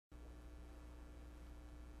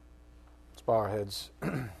bow our heads.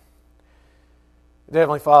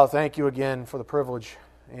 Heavenly Father, thank you again for the privilege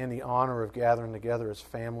and the honor of gathering together as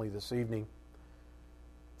family this evening.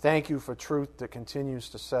 Thank you for truth that continues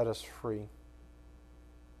to set us free.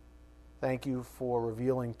 Thank you for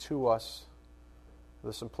revealing to us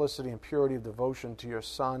the simplicity and purity of devotion to your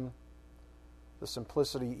Son, the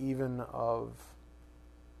simplicity even of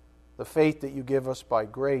the faith that you give us by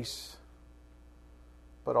grace,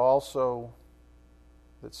 but also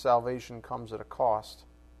that salvation comes at a cost.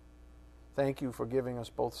 Thank you for giving us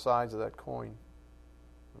both sides of that coin,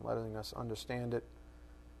 and letting us understand it,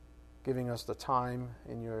 giving us the time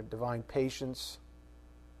in your divine patience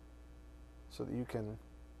so that you can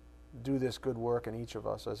do this good work in each of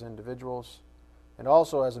us as individuals and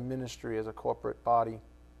also as a ministry, as a corporate body,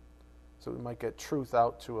 so we might get truth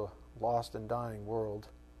out to a lost and dying world.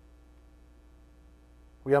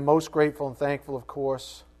 We are most grateful and thankful, of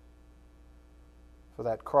course, for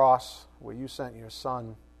that cross where you sent your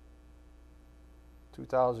Son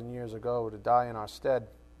 2,000 years ago to die in our stead.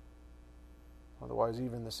 Otherwise,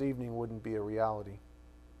 even this evening wouldn't be a reality.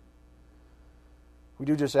 We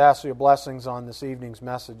do just ask for your blessings on this evening's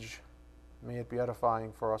message. May it be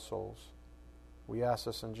edifying for our souls. We ask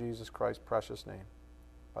this in Jesus Christ's precious name.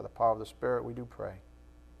 By the power of the Spirit, we do pray.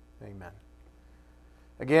 Amen.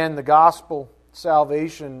 Again, the gospel,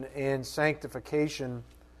 salvation, and sanctification,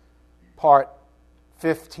 part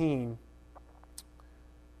 15.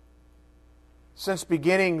 Since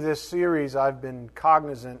beginning this series, I've been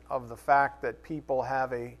cognizant of the fact that people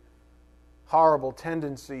have a horrible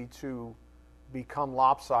tendency to become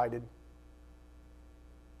lopsided.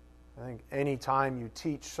 I think any time you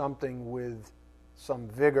teach something with some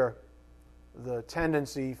vigor, the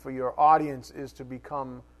tendency for your audience is to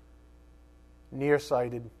become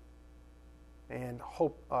nearsighted and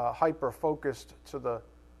hyper-focused to the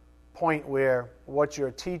point where what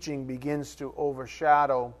you're teaching begins to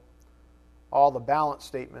overshadow all the balance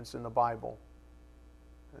statements in the Bible.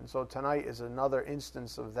 And so tonight is another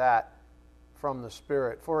instance of that from the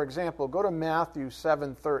Spirit. For example, go to Matthew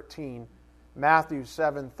 7:13. Matthew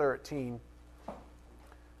 7:13.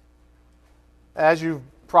 As you've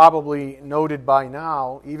probably noted by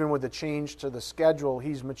now, even with the change to the schedule,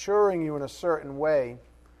 he's maturing you in a certain way.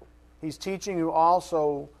 He's teaching you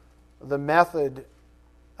also the method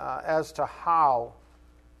as to how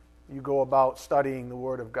you go about studying the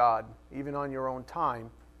Word of God, even on your own time,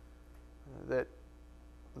 that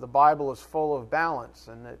the Bible is full of balance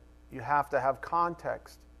and that you have to have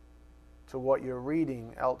context to what you're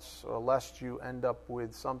reading, else or lest you end up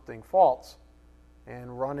with something false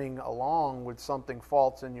and running along with something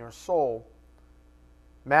false in your soul.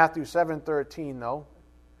 Matthew 7:13, though,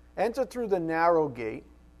 enter through the narrow gate,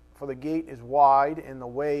 for the gate is wide and the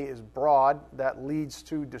way is broad that leads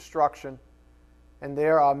to destruction, and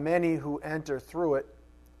there are many who enter through it.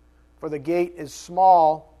 For the gate is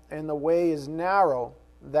small and the way is narrow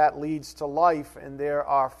that leads to life, and there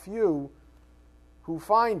are few who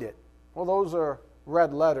find it. Well, those are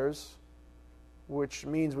red letters, which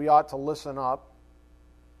means we ought to listen up.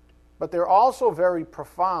 But they're also very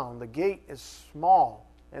profound. The gate is small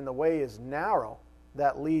and the way is narrow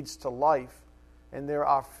that leads to life, and there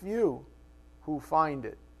are few who find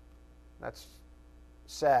it. That's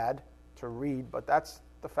sad to read, but that's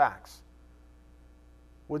the facts.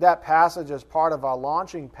 With that passage as part of our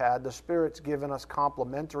launching pad, the Spirit's given us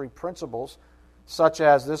complementary principles, such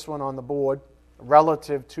as this one on the board,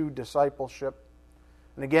 relative to discipleship.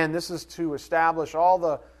 And again, this is to establish all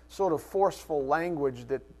the sort of forceful language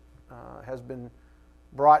that has been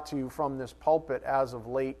brought to you from this pulpit as of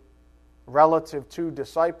late. Relative to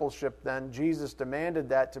discipleship, then, Jesus demanded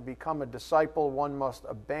that to become a disciple, one must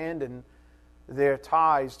abandon their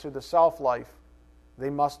ties to the self-life. They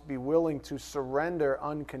must be willing to surrender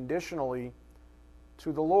unconditionally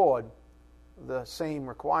to the Lord. The same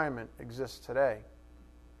requirement exists today.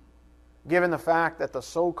 Given the fact that the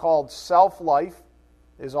so-called self-life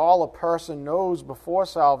is all a person knows before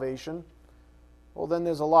salvation, well, then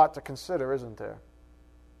there's a lot to consider, isn't there?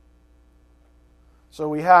 So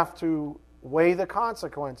we have to weigh the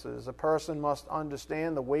consequences. A person must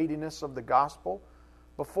understand the weightiness of the gospel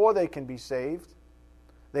before they can be saved.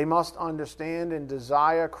 They must understand and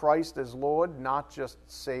desire Christ as Lord, not just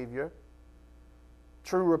Savior.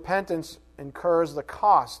 True repentance incurs the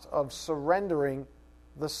cost of surrendering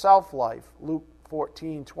the self-life. Luke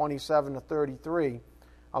 14:27-33.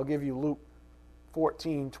 I'll give you Luke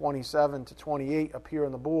 14:27-28 up here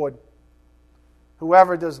on the board.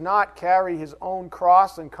 Whoever does not carry his own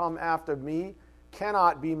cross and come after me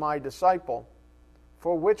cannot be my disciple.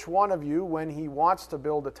 For which one of you, when he wants to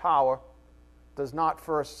build a tower, does not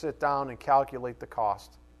first sit down and calculate the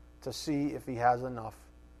cost, to see if he has enough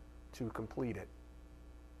to complete it.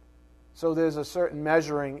 So there's a certain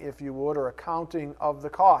measuring, if you would, or accounting of the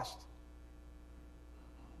cost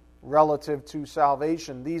relative to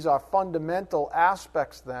salvation. These are fundamental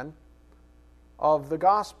aspects, then, of the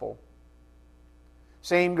gospel.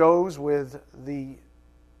 Same goes with the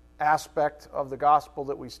aspect of the gospel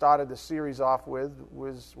that we started the series off with,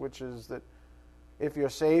 which is that if you're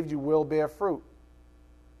saved, you will bear fruit.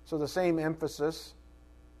 So the same emphasis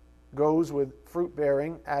goes with fruit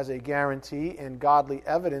bearing as a guarantee and godly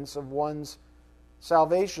evidence of one's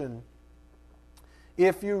salvation.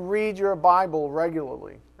 If you read your Bible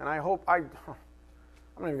regularly, and I'm not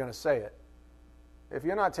even going to say it. If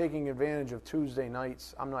you're not taking advantage of Tuesday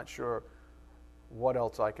nights, I'm not sure what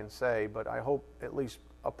else I can say, but I hope at least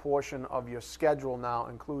a portion of your schedule now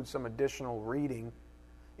includes some additional reading.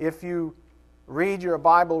 If you read your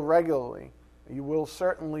Bible regularly, you will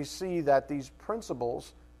certainly see that these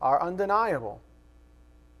principles are undeniable.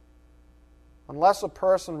 Unless a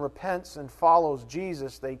person repents and follows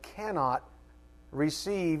Jesus, they cannot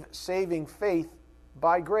receive saving faith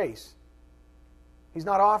by grace. He's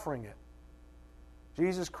not offering it.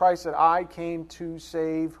 Jesus Christ said, I came to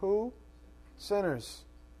save who? Sinners.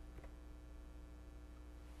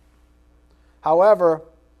 However,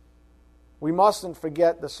 we mustn't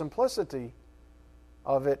forget the simplicity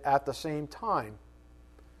of it at the same time.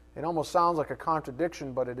 It almost sounds like a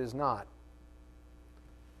contradiction, but it is not.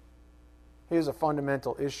 Here's a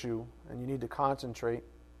fundamental issue, and you need to concentrate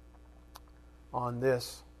on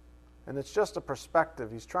this. And it's just a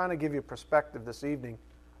perspective. He's trying to give you perspective this evening.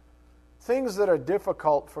 Things that are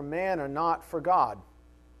difficult for man are not for God.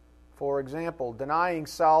 For example, denying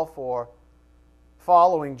self or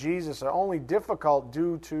following Jesus are only difficult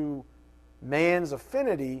due to man's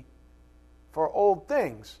affinity for old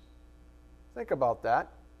things. Think about that.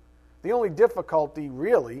 The only difficulty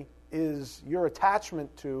really is your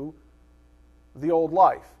attachment to the old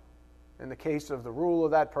life. In the case of the ruler,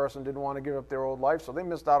 that person didn't want to give up their old life, so they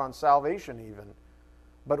missed out on salvation even.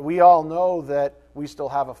 But we all know that we still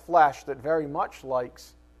have a flesh that very much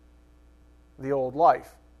likes the old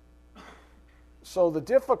life. So the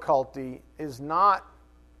difficulty is not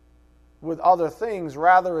with other things,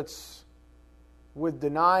 rather it's with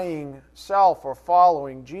denying self or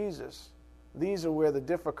following Jesus. These are where the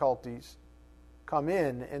difficulties come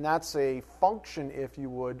in, and that's a function, if you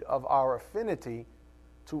would, of our affinity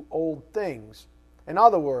to old things. In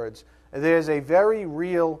other words, there's a very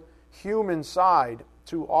real human side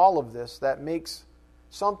to all of this that makes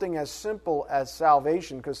something as simple as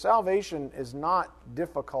salvation, because salvation is not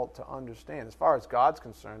difficult to understand. As far as God's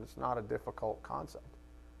concerned, it's not a difficult concept.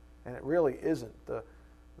 And it really isn't.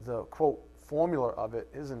 The quote, formula of it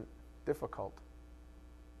isn't difficult.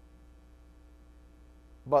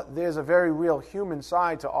 But there's a very real human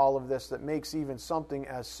side to all of this that makes even something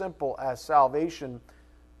as simple as salvation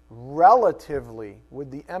relatively,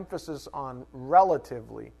 with the emphasis on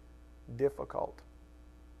relatively, difficult.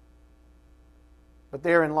 But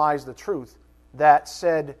therein lies the truth. That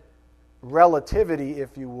said relativity,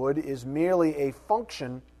 if you would, is merely a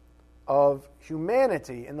function of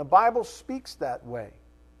humanity. And the Bible speaks that way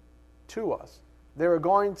to us. There are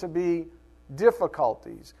going to be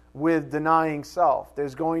difficulties with denying self.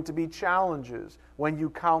 There's going to be challenges when you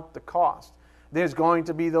count the cost. There's going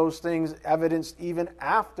to be those things evidenced even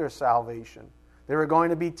after salvation. There are going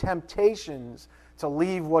to be temptations to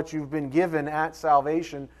leave what you've been given at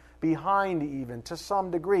salvation behind, even to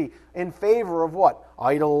some degree, in favor of what?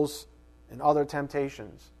 Idols and other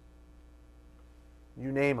temptations.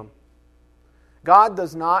 You name them. God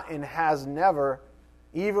does not and has never,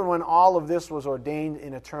 even when all of this was ordained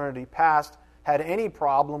in eternity past, had any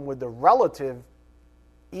problem with the relative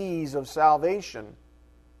ease of salvation.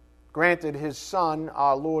 Granted, His Son,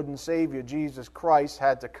 our Lord and Savior, Jesus Christ,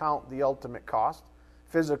 had to count the ultimate cost,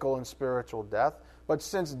 physical and spiritual death. But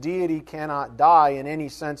since deity cannot die in any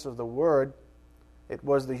sense of the word, it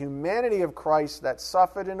was the humanity of Christ that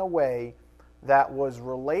suffered in a way that was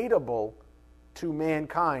relatable to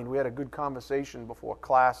mankind. We had a good conversation before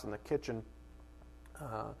class in the kitchen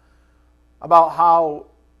about how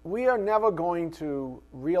we are never going to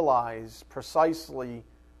realize precisely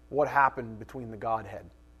what happened between the Godhead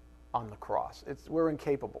on the cross. We're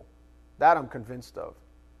incapable. That I'm convinced of.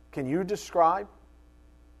 Can you describe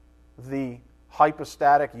the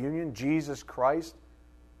hypostatic union, Jesus Christ?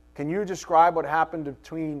 Can you describe what happened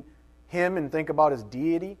between Him and think about His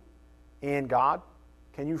deity and God?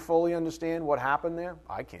 Can you fully understand what happened there?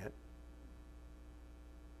 I can't.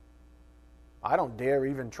 I don't dare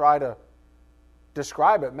even try to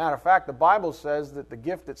describe it. Matter of fact, the Bible says that the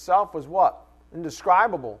gift itself was what?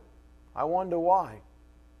 Indescribable. I wonder why.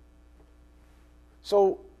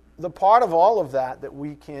 So the part of all of that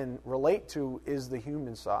we can relate to is the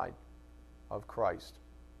human side of Christ.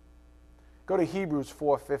 Go to Hebrews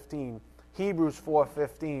 4:15. Hebrews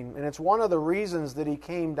 4:15. And it's one of the reasons that he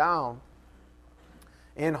came down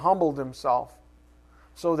and humbled himself,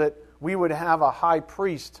 so that we would have a high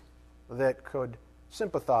priest that could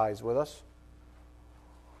sympathize with us,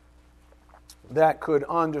 that could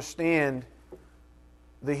understand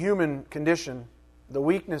the human condition, the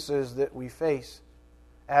weaknesses that we face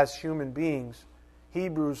as human beings.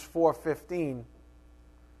 Hebrews 4:15.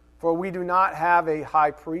 For we do not have a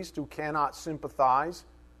high priest who cannot sympathize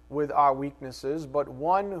with our weaknesses, but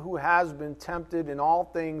one who has been tempted in all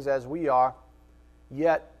things as we are,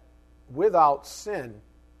 yet without sin.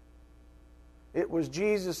 It was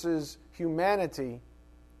Jesus' humanity,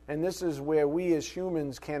 and this is where we as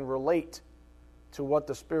humans can relate to what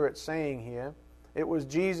the Spirit's saying here. It was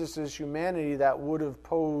Jesus' humanity that would have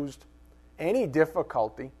posed any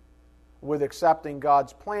difficulty with accepting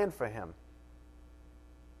God's plan for him.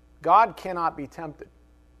 God cannot be tempted.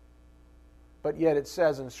 But yet it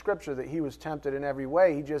says in Scripture that he was tempted in every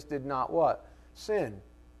way. He just did not what? Sin.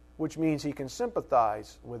 Which means he can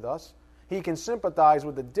sympathize with us. He can sympathize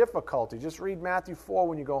with the difficulty. Just read Matthew 4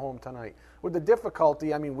 when you go home tonight. With the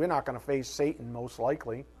difficulty, I mean, we're not going to face Satan most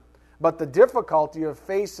likely. But the difficulty of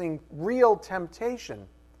facing real temptation.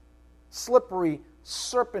 Slippery,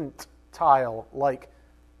 serpentine-like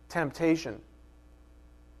temptation.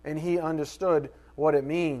 And he understood what it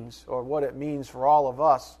means, or what it means for all of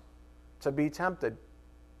us to be tempted.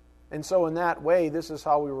 And so in that way, this is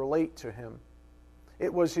how we relate to him.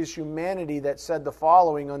 It was his humanity that said the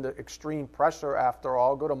following under extreme pressure, after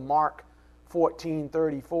all. Go to Mark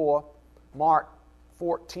 14:34. Mark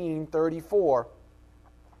 14:34.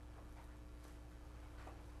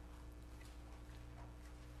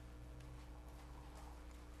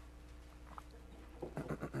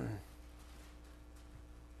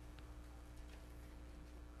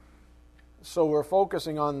 So we're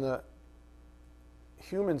focusing on the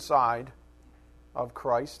human side of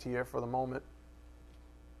Christ here for the moment.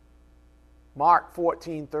 Mark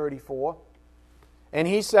 14:34. And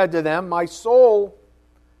he said to them, my soul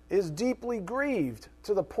is deeply grieved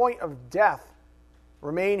to the point of death.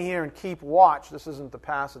 Remain here and keep watch. This isn't the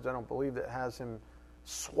passage, I don't believe, that has him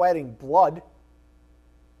sweating blood.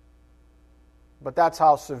 But that's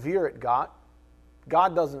how severe it got.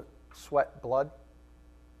 God doesn't sweat blood.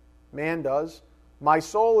 Man does. My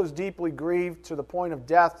soul is deeply grieved to the point of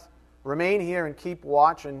death. Remain here and keep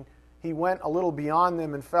watch. And he went a little beyond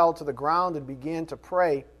them and fell to the ground and began to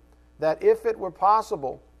pray that if it were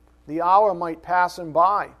possible, the hour might pass him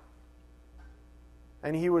by.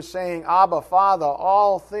 And he was saying, Abba, Father,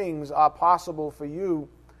 all things are possible for you.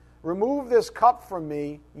 Remove this cup from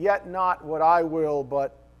me, yet not what I will,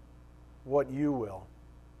 but what you will.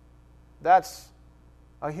 That's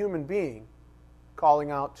a human being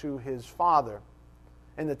calling out to his Father.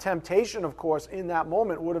 And the temptation, of course, in that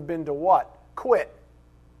moment would have been to what? Quit.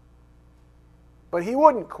 But he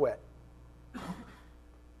wouldn't quit.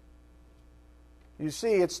 You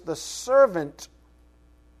see, it's the servant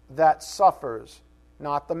that suffers,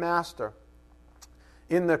 not the master.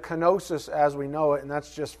 In the kenosis, as we know it, and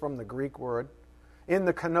that's just from the Greek word, in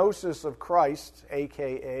the kenosis of Christ,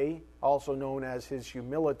 a.k.a., also known as his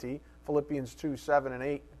humility, Philippians 2:7 and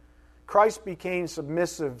 8, Christ became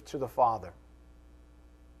submissive to the Father.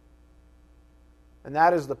 And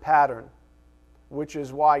that is the pattern, which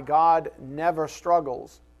is why God never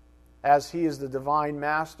struggles, as he is the divine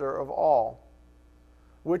master of all.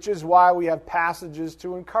 Which is why we have passages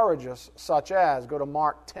to encourage us, such as, go to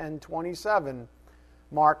Mark 10:27.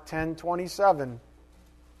 Mark 10:27.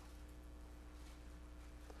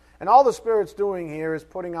 And all the Spirit's doing here is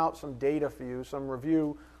putting out some data for you, some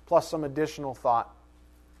review, plus some additional thought.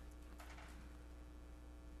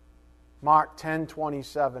 Mark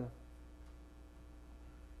 10:27.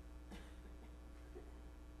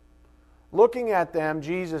 Looking at them,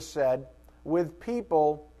 Jesus said, with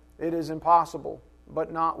people it is impossible,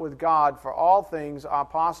 but not with God, for all things are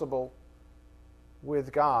possible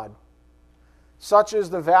with God. Such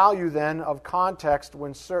is the value, then, of context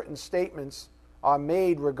when certain statements are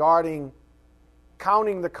made regarding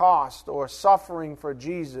counting the cost or suffering for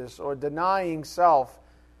Jesus or denying self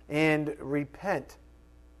and repent.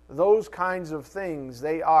 Those kinds of things,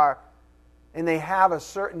 they have a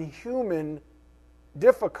certain human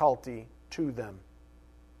difficulty to them.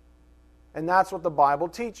 And that's what the Bible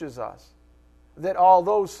teaches us. That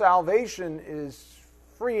although salvation is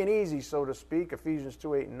free and easy, so to speak, Ephesians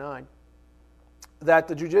 2:8 and 9, that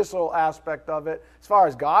the judicial aspect of it, as far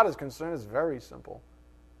as God is concerned, is very simple.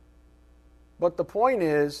 But the point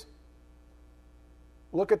is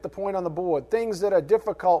Look at the point on the board. Things that are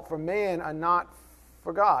difficult for man are not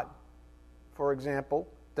for God. For example,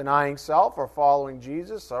 denying self or following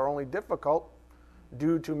Jesus are only difficult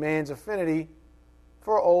due to man's affinity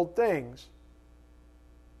for old things.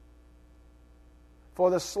 For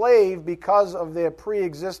the slave, because of their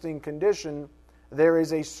pre-existing condition, there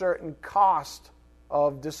is a certain cost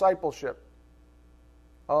of discipleship,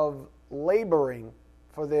 of laboring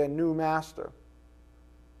for their new master.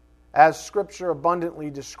 As Scripture abundantly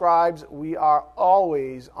describes, we are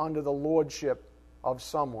always under the lordship of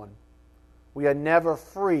someone. We are never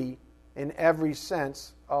free in every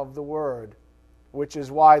sense of the word, which is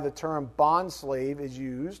why the term bondslave is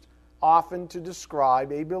used often to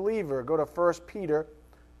describe a believer. Go to 1 Peter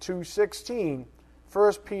 2:16.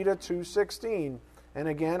 1 Peter 2:16. And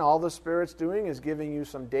again, all the Spirit's doing is giving you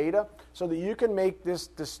some data so that you can make this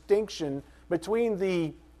distinction between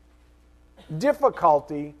the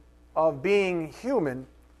difficulty of being human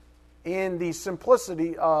and the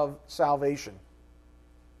simplicity of salvation.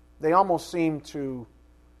 They almost seem to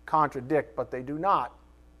contradict, but they do not.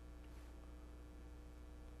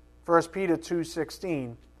 1 Peter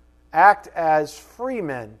 2:16, act as free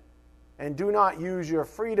men, and do not use your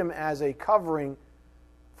freedom as a covering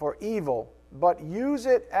for evil, but use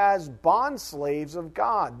it as bondslaves of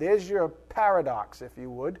God. There's your paradox, if you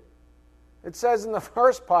would. It says in the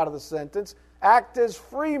first part of the sentence, act as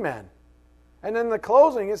free men. And in the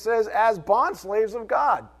closing, it says, as bondslaves of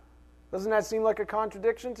God. Doesn't that seem like a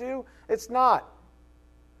contradiction to you? It's not.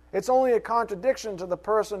 It's only a contradiction to the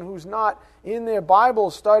person who's not in their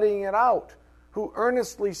Bible studying it out, who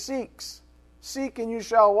earnestly seeks. Seek and you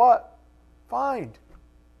shall what? Find.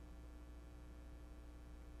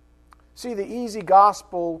 See, the easy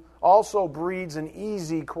gospel also breeds an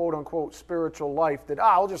easy, quote-unquote, spiritual life that,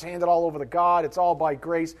 I'll just hand it all over to God. It's all by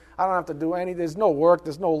grace. I don't have to do anything. There's no work.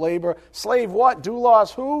 There's no labor. Slave what?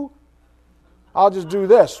 Doulos who? I'll just do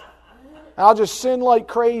this. I'll just sin like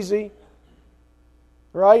crazy.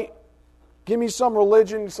 Right? Give me some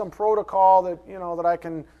religion, some protocol that, that I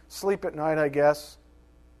can sleep at night, I guess.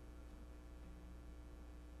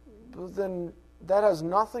 But then that has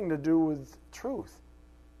nothing to do with truth.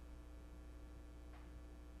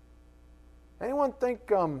 Anyone think,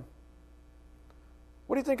 what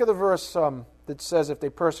do you think of the verse that says, if they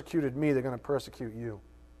persecuted me, they're going to persecute you?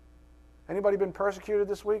 Anybody been persecuted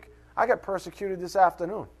this week? I got persecuted this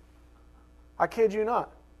afternoon. I kid you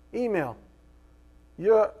not. Email.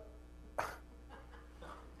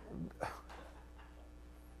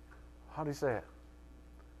 How do you say it?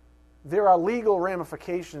 There are legal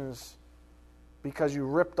ramifications because you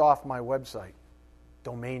ripped off my website,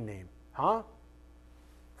 domain name. Huh?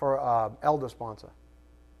 For elder sponsor.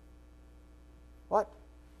 What?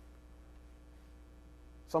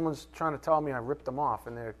 Someone's trying to tell me I ripped them off,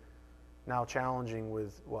 and they're now challenging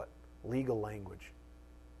with what? Legal language.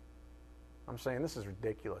 I'm saying this is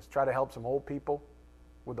ridiculous. Try to help some old people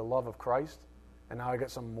with the love of Christ, and now I got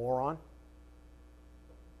some moron.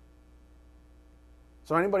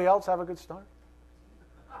 So anybody else have a good start?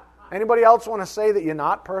 Anybody else want to say that you're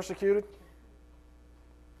not persecuted?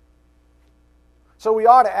 So we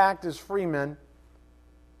ought to act as free men,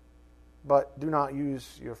 but do not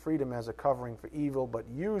use your freedom as a covering for evil, but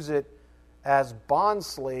use it as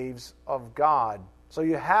bondslaves of God. So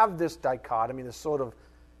you have this dichotomy, this sort of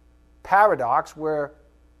paradox where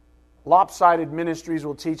lopsided ministries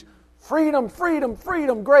will teach freedom, freedom,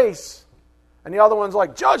 freedom, grace. And the other one's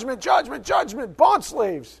like judgment, judgment, judgment,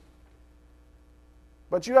 bondslaves.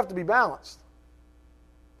 But you have to be balanced.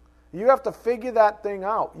 You have to figure that thing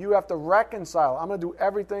out. You have to reconcile. I'm going to do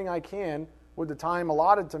everything I can with the time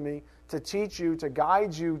allotted to me to teach you, to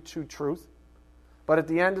guide you to truth. But at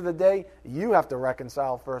the end of the day, you have to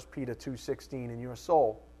reconcile 1 Peter 2:16 in your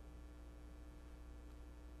soul.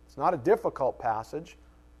 It's not a difficult passage,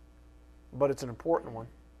 but it's an important one.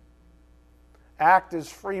 Act as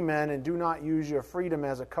free men and do not use your freedom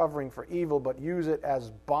as a covering for evil, but use it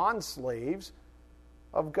as bondslaves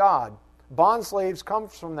of God. Bondslaves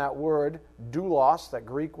comes from that word doulos, that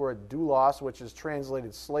Greek word doulos, which is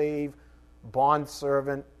translated slave,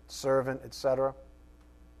 bondservant, servant, etc.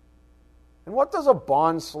 And what does a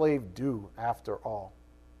bondslave do after all?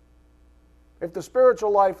 If the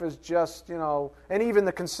spiritual life is just, and even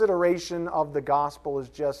the consideration of the gospel is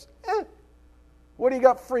just, what do you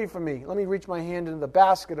got free for me? Let me reach my hand into the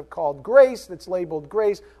basket called grace that's labeled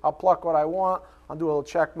grace. I'll pluck what I want. I'll do a little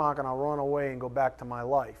check mark and I'll run away and go back to my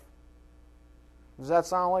life. Does that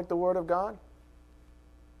sound like the Word of God?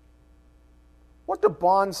 What do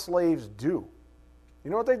bond slaves do?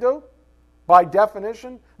 You know what they do? By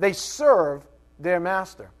definition, they serve their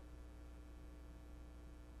master.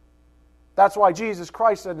 That's why Jesus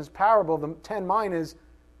Christ said in his parable, the 10 minas,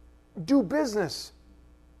 do business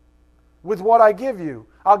with what I give you.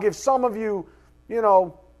 I'll give some of you,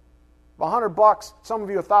 $100, some of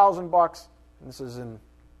you $1,000. This is in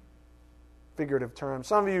figurative terms.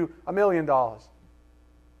 Some of you $1 million. I'll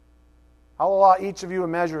allot each of you a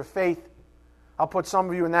measure of faith. I'll put some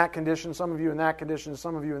of you in that condition, some of you in that condition,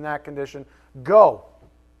 some of you in that condition. Go.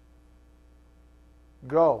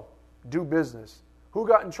 Go. Do business. Who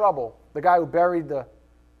got in trouble? The guy who buried the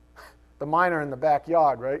miner in the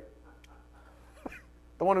backyard, right?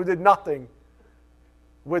 The one who did nothing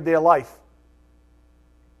with their life.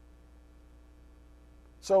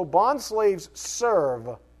 So bond slaves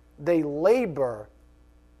serve. They labor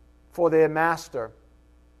for their master.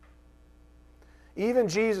 Even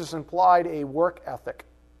Jesus implied a work ethic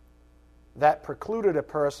that precluded a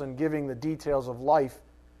person giving the details of life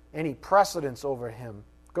any precedence over him.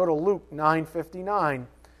 Go to Luke 9:59.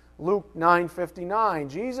 Luke 9:59.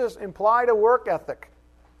 Jesus implied a work ethic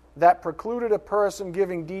that precluded a person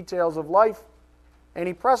giving details of life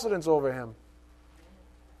any precedence over him.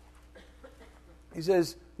 He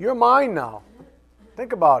says, you're mine now.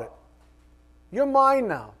 Think about it. You're mine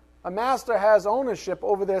now. A master has ownership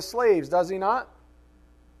over their slaves, does he not?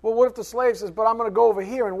 Well, what if the slave says, but I'm going to go over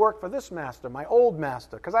here and work for this master, my old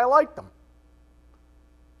master, because I like them.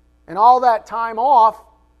 And all that time off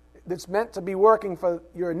that's meant to be working for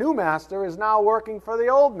your new master is now working for the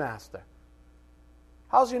old master.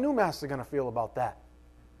 How's your new master going to feel about that?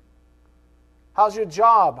 How's your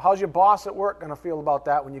job? How's your boss at work going to feel about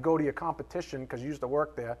that when you go to your competition, because you used to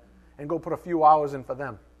work there, and go put a few hours in for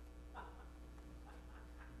them?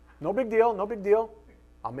 No big deal, no big deal.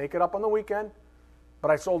 I'll make it up on the weekend.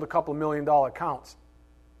 But I sold a couple $1 million accounts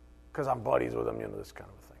because I'm buddies with them, this kind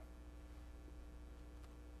of a thing.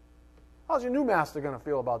 How's your new master going to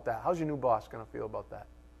feel about that? How's your new boss going to feel about that?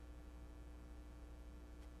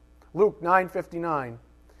 Luke 9:59.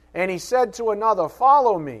 And he said to another,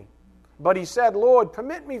 follow me. But he said, Lord,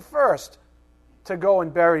 permit me first to go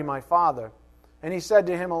and bury my father. And he said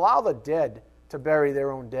to him, allow the dead to bury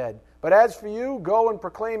their own dead. But as for you, go and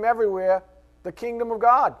proclaim everywhere the kingdom of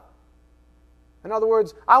God. In other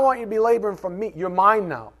words, I want you to be laboring for me. You're mine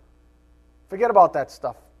now. Forget about that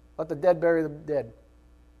stuff. Let the dead bury the dead.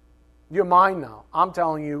 You're mine now. I'm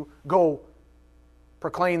telling you, go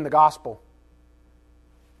proclaim the gospel.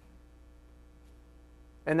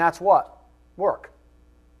 And that's what? Work.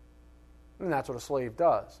 And that's what a slave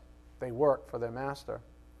does. They work for their master.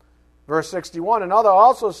 Verse 61, another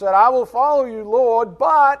also said, I will follow you, Lord,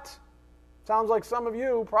 but, sounds like some of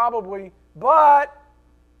you probably, but,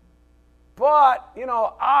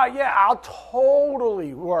 I'll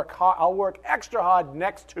totally work hard. I'll work extra hard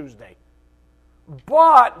next Tuesday.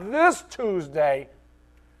 But this Tuesday,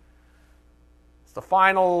 it's the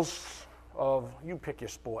finals of, you pick your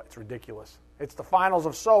sport, it's ridiculous. It's the finals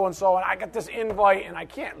of so-and-so, and I got this invite, and I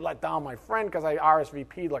can't let down my friend because I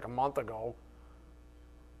RSVP'd like a month ago,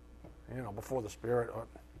 before the Spirit.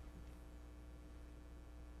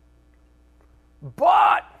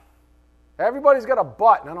 But, everybody's got a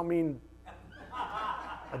but, and I don't mean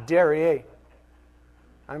a derriere.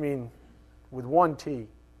 I mean, with one T.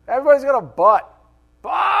 Everybody's got a but.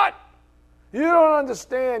 But! You don't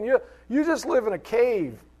understand. You just live in a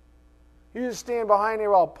cave. You just stand behind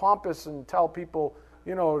there all pompous and tell people,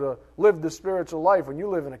 to live the spiritual life when you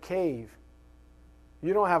live in a cave.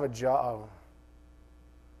 You don't have a job.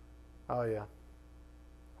 Oh, yeah.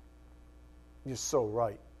 You're so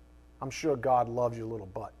right. I'm sure God loves your little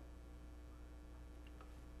butt.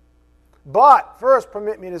 But first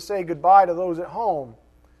permit me to say goodbye to those at home.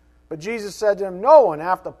 But Jesus said to him, no one,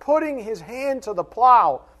 after putting his hand to the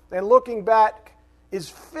plow and looking back, is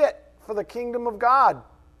fit for the kingdom of God.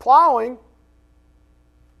 Plowing,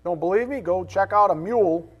 don't believe me? Go check out a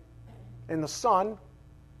mule in the sun.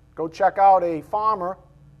 Go check out a farmer,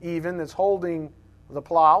 even, that's holding the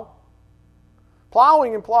plow.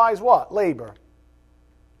 Plowing implies what? Labor.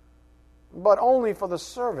 But only for the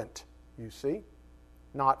servant, you see,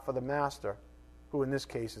 not for the master, who in this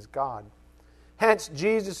case is God. Hence,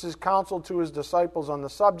 Jesus' counsel to his disciples on the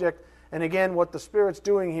subject, and again, what the Spirit's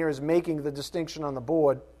doing here is making the distinction on the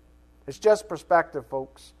board. It's just perspective,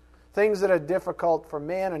 folks. Things that are difficult for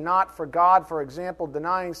man and not for God, for example,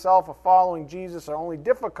 denying self or following Jesus, are only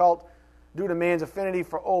difficult due to man's affinity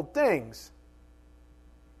for old things.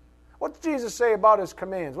 What's Jesus say about his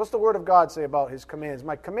commands? What's the Word of God say about his commands?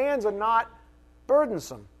 My commands are not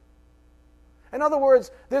burdensome. In other words,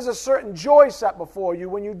 there's a certain joy set before you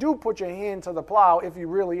when you do put your hand to the plow, if you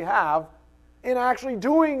really have, in actually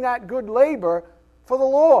doing that good labor for the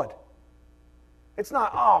Lord. It's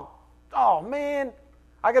not, oh man,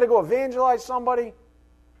 I got to go evangelize somebody.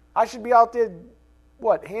 I should be out there,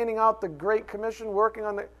 handing out the Great Commission, working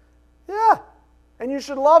on the... Yeah, and you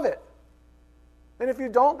should love it. And if you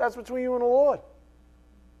don't, that's between you and the Lord.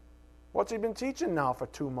 What's he been teaching now for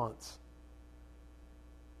 2 months?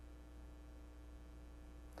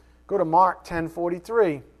 Go to Mark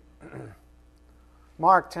 10:43.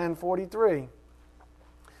 Mark 10:43.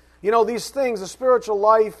 You know, these things, the spiritual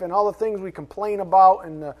life and all the things we complain about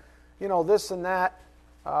and, this and that,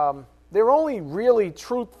 they're only really,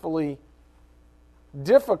 truthfully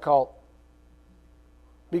difficult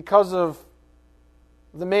because of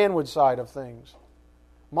the manward side of things.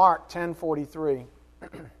 Mark 10:43.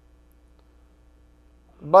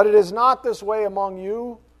 But it is not this way among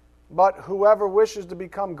you, but whoever wishes to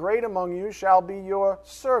become great among you shall be your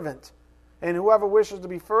servant, and whoever wishes to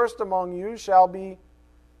be first among you shall be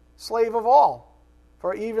slave of all.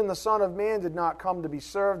 For even the Son of Man did not come to be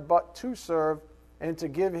served, but to serve, and to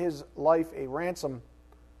give his life a ransom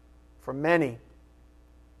for many.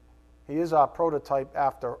 He is our prototype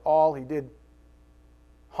after all. He did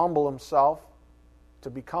humble himself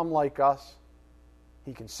to become like us.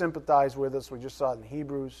 He can sympathize with us. We just saw it in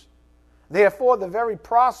Hebrews. Therefore, the very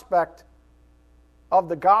prospect of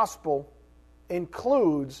the gospel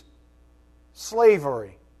includes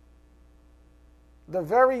slavery. The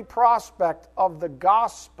very prospect of the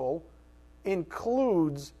gospel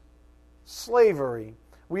includes slavery.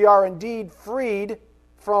 We are indeed freed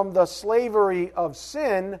from the slavery of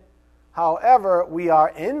sin. However, we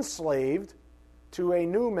are enslaved to a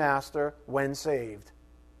new master when saved.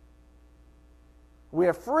 We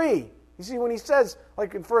are free. You see, when he says,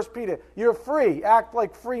 like in 1 Peter, you're free, act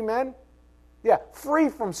like free men. Yeah, free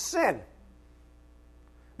from sin.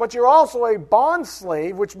 But you're also a bond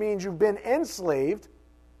slave, which means you've been enslaved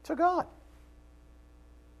to God.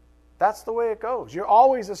 That's the way it goes. You're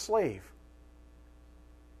always a slave.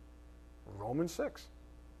 Romans 6.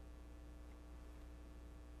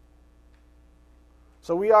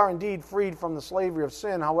 So we are indeed freed from the slavery of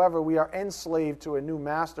sin. However, we are enslaved to a new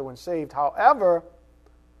master when saved. However,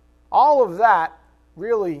 all of that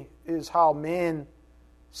really is how man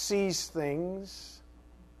sees things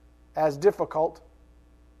as difficult.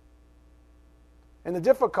 And the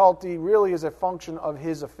difficulty really is a function of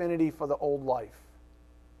his affinity for the old life.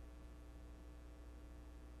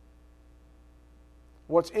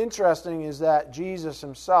 What's interesting is that Jesus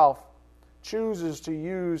himself chooses to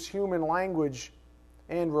use human language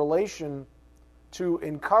and relation to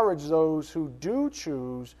encourage those who do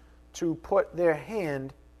choose to put their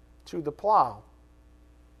hand to the plow.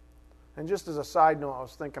 And just as a side note, I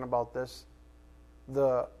was thinking about this.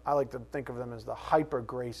 I like to think of them as the hyper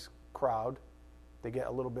grace crowd. They get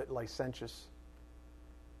a little bit licentious.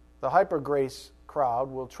 The hyper grace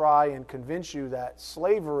crowd will try and convince you that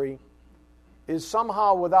slavery is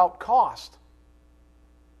somehow without cost.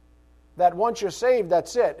 That once you're saved,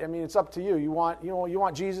 that's it. I mean, it's up to you. You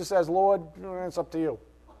want Jesus as Lord? It's up to you.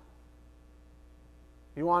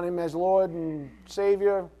 You want him as Lord and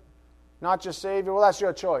Savior, not just Savior? Well, that's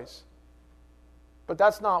your choice. But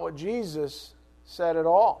that's not what Jesus said at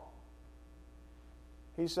all.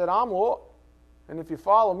 He said, I'm Lord. And if you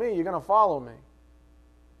follow me, you're going to follow me.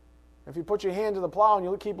 If you put your hand to the plow and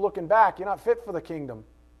you keep looking back, you're not fit for the kingdom.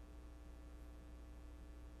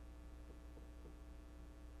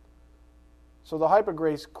 So the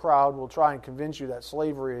hyper-grace crowd will try and convince you that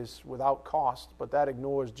slavery is without cost, but that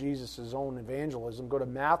ignores Jesus' own evangelism. Go to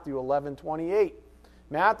Matthew 11:28.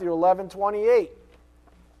 Matthew 11:28.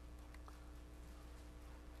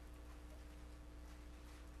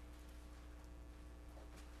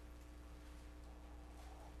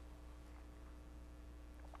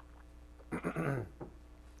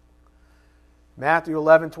 Matthew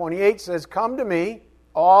 11:28 says, "Come to me,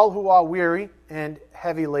 all who are weary and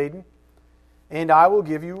heavy laden, and I will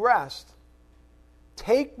give you rest.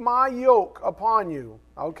 Take my yoke upon you."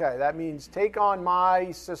 Okay, that means take on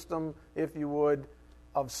my system, if you would,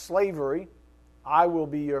 of slavery. I will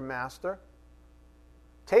be your master.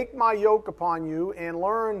 Take my yoke upon you and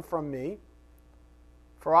learn from me,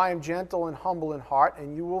 for I am gentle and humble in heart,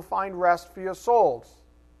 and you will find rest for your souls.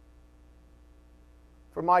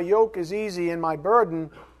 For my yoke is easy and my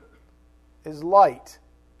burden is light.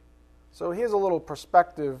 So here's a little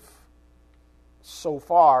perspective so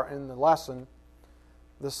far in the lesson.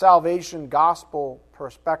 The salvation gospel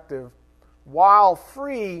perspective. While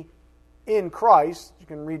free in Christ, you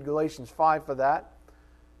can read Galatians 5 for that,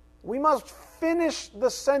 we must finish the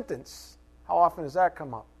sentence. How often does that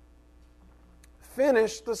come up?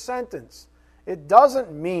 Finish the sentence. It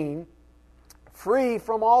doesn't mean free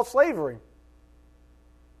from all slavery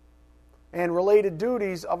and related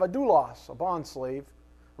duties of a doulos, a bond slave,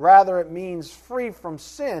 Rather, it means free from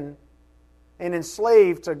sin and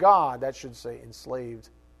enslaved to God. That should say enslaved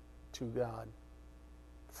to God.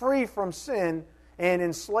 Free from sin and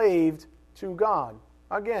enslaved to God.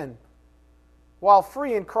 Again, while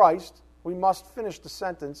free in Christ, we must finish the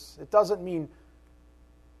sentence. It doesn't mean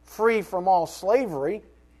free from all slavery.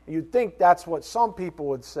 You'd think that's what some people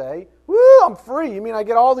would say. Woo, I'm free. You mean I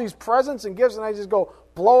get all these presents and gifts and I just go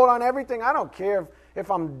blow it on everything? I don't care if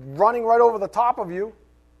I'm running right over the top of you.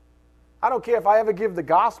 I don't care if I ever give the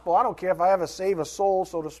gospel. I don't care if I ever save a soul,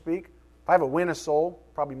 so to speak. If I ever win a soul,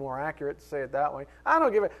 probably more accurate to say it that way. I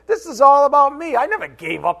don't give it. This is all about me. I never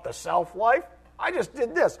gave up the self-life. I just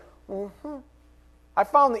did this. I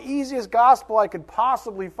found the easiest gospel I could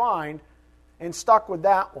possibly find and stuck with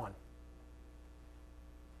that one.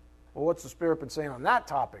 Well, what's the Spirit been saying on that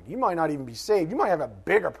topic? You might not even be saved. You might have a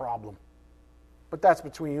bigger problem. But that's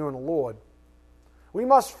between you and the Lord. We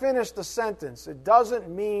must finish the sentence. It doesn't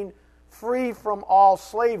mean free from all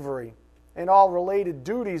slavery and all related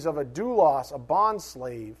duties of a doulos, a bond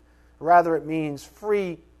slave. Rather, it means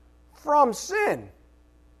free from sin,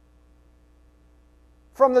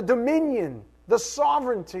 from the dominion, the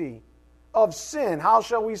sovereignty of sin. How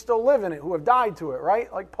shall we still live in it who have died to it,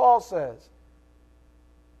 right? Like Paul says.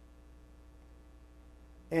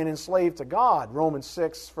 And enslaved to God, Romans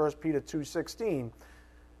 6, 1 Peter 2:16.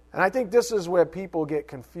 And I think this is where people get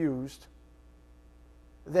confused.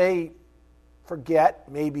 They forget,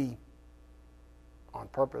 maybe on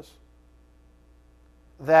purpose,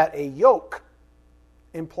 that a yoke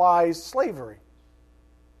implies slavery.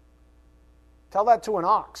 Tell that to an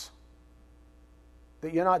ox,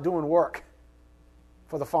 that you're not doing work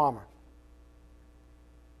for the farmer.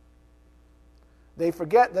 They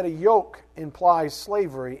forget that a yoke implies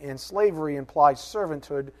slavery, and slavery implies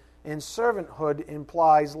servanthood, and servanthood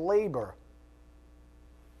implies labor.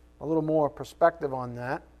 A little more perspective on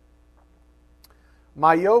that.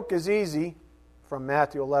 My yoke is easy, from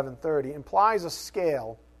Matthew 11:30, implies a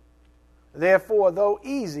scale. Therefore, though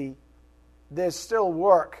easy, there's still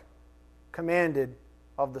work commanded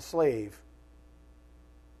of the slave.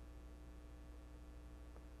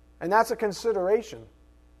 And that's a consideration,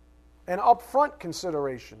 an upfront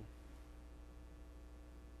consideration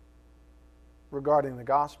regarding the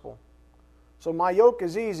gospel. So my yoke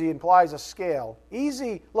is easy implies a scale.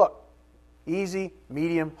 Easy, look, easy,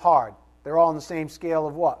 medium, hard. They're all on the same scale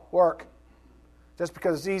of what? Work. Just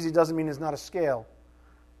because it's easy doesn't mean there's not a scale.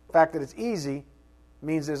 The fact that it's easy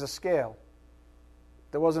means there's a scale.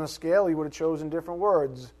 If there wasn't a scale, he would have chosen different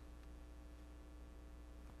words.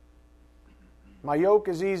 My yoke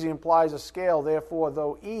is easy implies a scale. Therefore,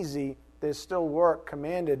 though easy, there's still work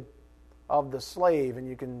commanded of the slave. And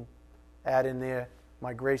you can add in there,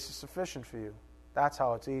 my grace is sufficient for you. That's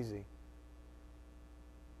how it's easy.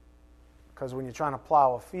 Because when you're trying to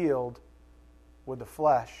plow a field with the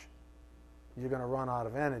flesh, you're going to run out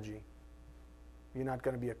of energy. You're not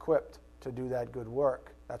going to be equipped to do that good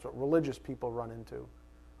work. That's what religious people run into.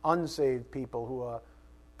 Unsaved people who are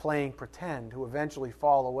playing pretend, who eventually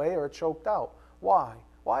fall away or are choked out. Why?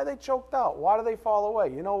 Why are they choked out? Why do they fall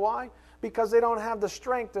away? You know why? Because they don't have the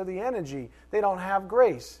strength or the energy. They don't have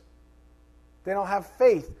grace. They don't have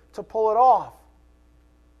faith to pull it off.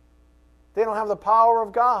 They don't have the power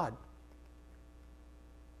of God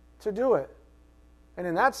to do it. And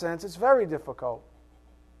in that sense, it's very difficult.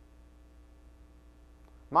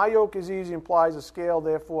 My yoke is easy implies a scale,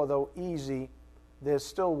 therefore, though easy, there's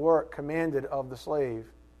still work commanded of the slave.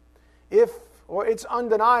 It's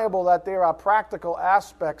undeniable that there are practical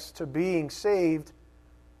aspects to being saved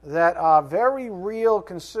that are very real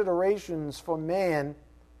considerations for man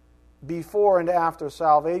before and after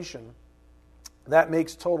salvation. That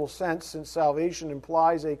makes total sense, since salvation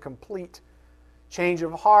implies a complete change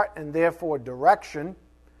of heart and therefore direction.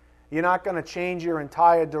 You're not going to change your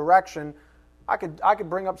entire direction. I could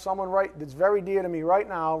bring up someone that's very dear to me right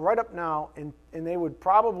up now, and they would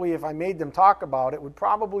probably, if I made them talk about it, would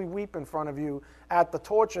probably weep in front of you at the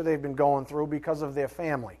torture they've been going through because of their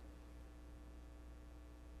family.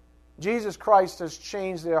 Jesus Christ has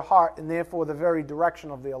changed their heart and therefore the very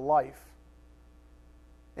direction of their life.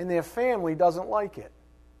 And their family doesn't like it.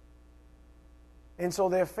 And so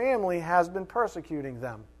their family has been persecuting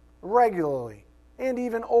them regularly and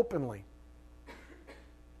even openly.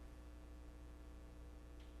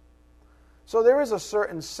 So there is a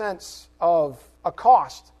certain sense of a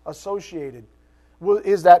cost associated.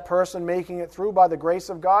 Is that person making it through by the grace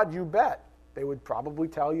of God? You bet. They would probably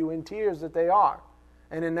tell you in tears that they are.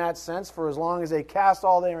 And in that sense, for as long as they cast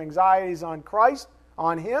all their anxieties on Christ,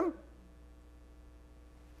 on Him,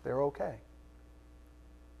 they're okay.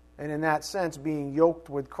 And in that sense, being yoked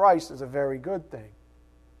with Christ is a very good thing.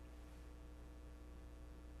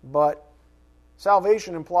 but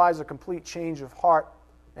salvation implies a complete change of heart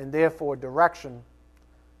and therefore direction.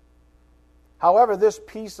 However, this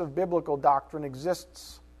piece of biblical doctrine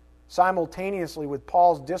exists simultaneously with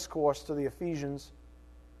Paul's discourse to the Ephesians,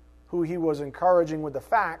 who he was encouraging with the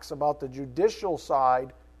facts about the judicial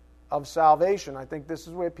side of salvation. I think this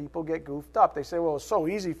is where people get goofed up. They say, well, it's so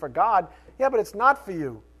easy for God. Yeah, but it's not for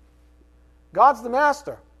you. God's the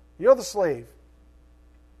master. You're the slave.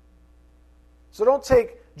 So don't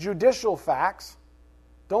take judicial facts.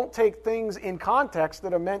 Don't take things in context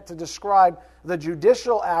that are meant to describe the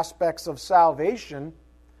judicial aspects of salvation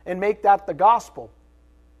and make that the gospel.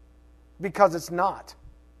 Because it's not.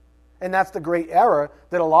 And that's the great error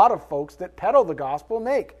that a lot of folks that peddle the gospel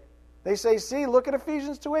make. They say, see, look at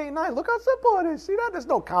Ephesians 2:8-9. Look how simple it is. See that? There's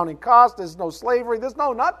no counting cost. There's no slavery. There's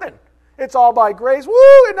no nothing. It's all by grace.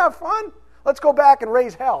 Woo! Isn't that fun? Let's go back and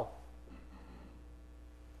raise hell.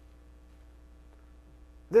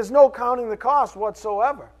 There's no counting the cost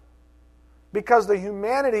whatsoever. Because the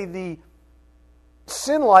humanity, the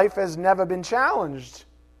sin life has never been challenged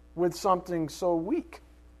with something so weak.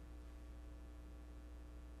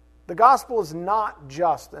 The gospel is not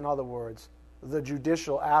just, in other words, the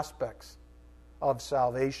judicial aspects of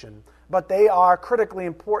salvation, but they are critically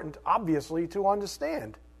important, obviously, to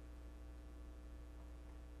understand.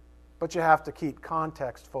 But you have to keep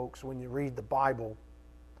context, folks, when you read the Bible.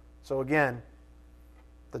 So again,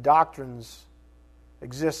 the doctrines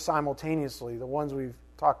exist simultaneously, the ones we've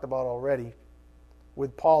talked about already,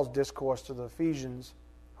 with Paul's discourse to the Ephesians,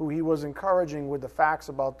 who he was encouraging with the facts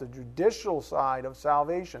about the judicial side of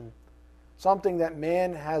salvation, something that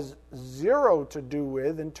man has zero to do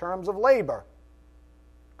with in terms of labor.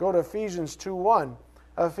 Go to Ephesians 2:1.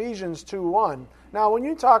 Ephesians 2:1. Now, when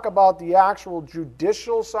you talk about the actual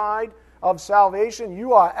judicial side of salvation,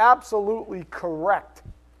 you are absolutely correct.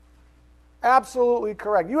 Absolutely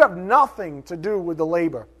correct. You have nothing to do with the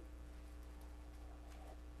labor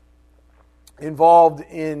involved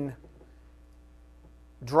in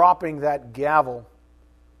dropping that gavel.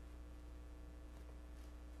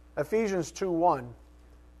 Ephesians 2:1.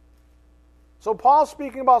 So Paul's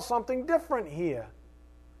speaking about something different here.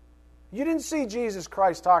 You didn't see Jesus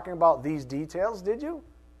Christ talking about these details, did you?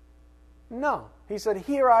 No. He said,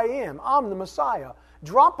 here I am. I'm the Messiah.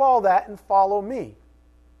 Drop all that and follow me.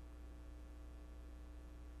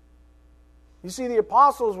 You see, the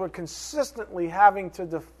apostles were consistently having to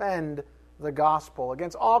defend the gospel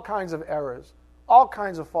against all kinds of errors, all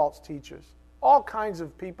kinds of false teachers, all kinds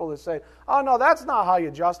of people that say, oh no, that's not how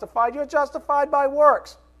you're justified. You're justified by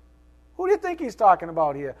works. Who do you think he's talking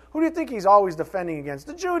about here? Who do you think he's always defending against?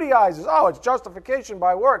 The Judaizers. Oh, it's justification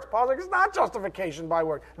by works. Paul's like, it's not justification by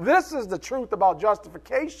works. This is the truth about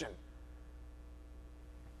justification.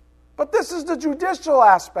 But this is the judicial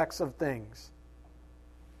aspects of things.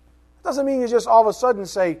 It doesn't mean you just all of a sudden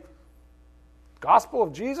say, gospel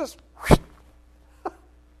of Jesus?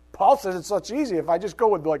 Paul says it's such easy. If I just go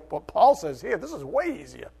with like what Paul says here, this is way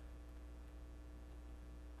easier.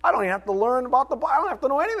 I don't even have to learn about the Bible. I don't have to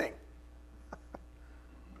know anything.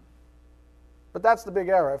 But that's the big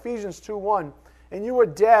error. Ephesians 2:1. And you were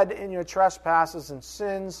dead in your trespasses and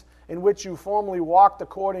sins, in which you formerly walked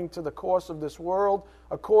according to the course of this world,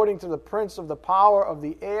 according to the prince of the power of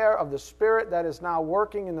the air, of the spirit that is now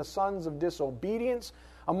working in the sons of disobedience.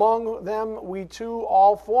 Among them we too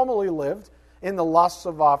all formerly lived in the lusts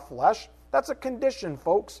of our flesh. That's a condition,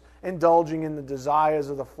 folks, indulging in the desires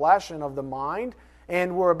of the flesh and of the mind,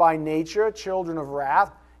 and were by nature children of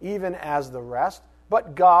wrath, even as the rest.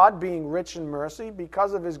 But God, being rich in mercy,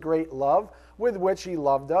 because of his great love with which he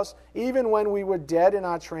loved us, even when we were dead in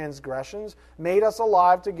our transgressions, made us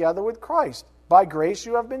alive together with Christ. By grace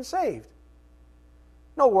you have been saved.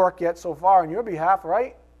 No work yet so far on your behalf,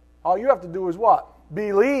 right? All you have to do is what?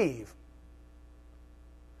 Believe.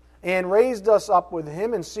 And raised us up with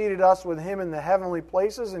him and seated us with him in the heavenly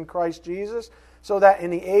places in Christ Jesus, so that in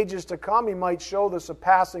the ages to come he might show the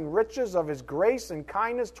surpassing riches of his grace and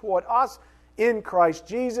kindness toward us in Christ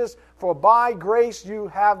Jesus. For by grace you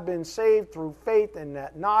have been saved through faith, and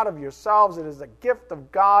that not of yourselves. It is a gift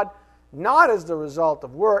of God, not as the result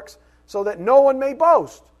of works, so that no one may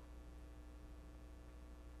boast.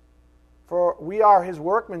 For we are his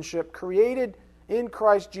workmanship, created in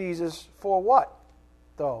Christ Jesus for what,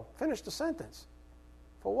 though? Finish the sentence.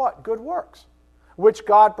 For what? Good works, which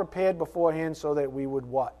God prepared beforehand so that we would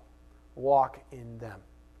what? Walk in them.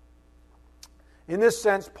 In this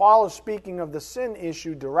sense, Paul is speaking of the sin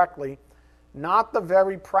issue directly, not the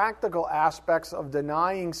very practical aspects of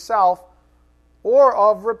denying self or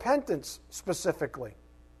of repentance specifically.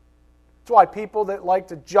 It's why people that like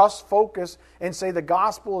to just focus and say the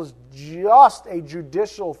gospel is just a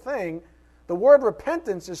judicial thing, the word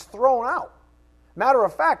repentance is thrown out. Matter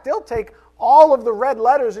of fact, they'll take all of the red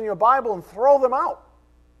letters in your Bible and throw them out.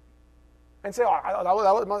 And say, oh,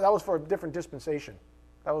 that was for a different dispensation.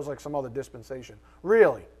 That was like some other dispensation.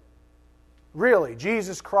 Really? Really?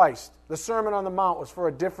 Jesus Christ, the Sermon on the Mount was for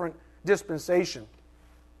a different dispensation.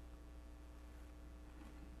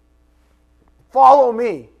 Follow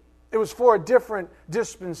me. It was for a different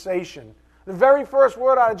dispensation. The very first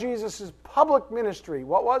word out of Jesus' public ministry,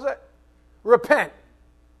 what was it? Repent.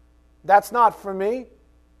 That's not for me.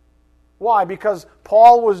 Why? Because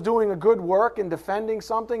Paul was doing a good work in defending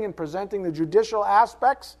something and presenting the judicial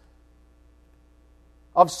aspects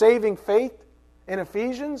of saving faith in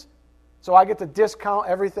Ephesians, so I get to discount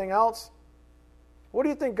everything else? What do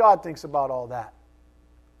you think God thinks about all that?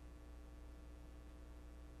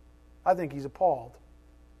 I think he's appalled.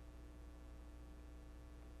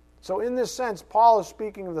 So in this sense, Paul is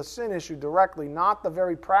speaking of the sin issue directly, not the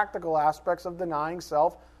very practical aspects of denying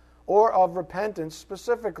self or of repentance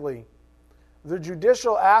specifically. The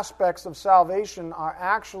judicial aspects of salvation are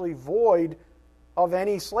actually void of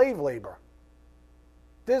any slave labor.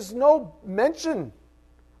 There's no mention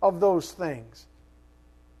of those things.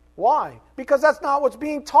 Why? Because that's not what's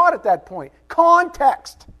being taught at that point.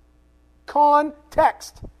 Context.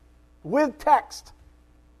 Context. With text.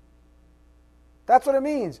 That's what it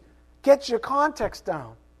means. Get your context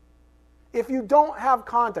down. If you don't have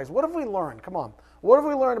context, what have we learned? Come on. What have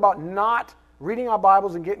we learned about not reading our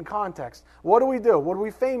Bibles and getting context? What do? What are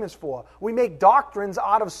we famous for? We make doctrines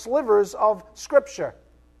out of slivers of Scripture.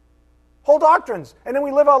 Whole doctrines. And then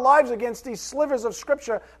we live our lives against these slivers of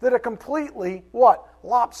Scripture that are completely, what?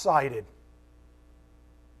 Lopsided.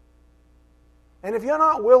 And if you're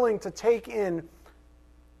not willing to take in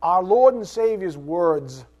our Lord and Savior's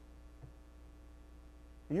words,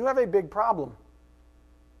 you have a big problem.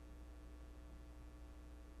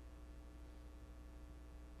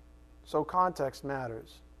 So context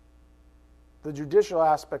matters. The judicial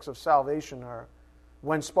aspects of salvation are,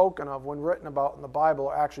 when spoken of, when written about in the Bible,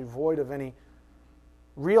 are actually void of any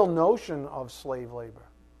real notion of slave labor.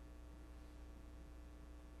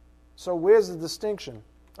 So where's the distinction?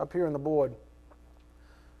 Up here on the board.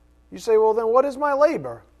 You say, well then what is my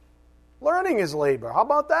labor? Learning is labor. How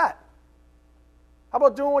about that? How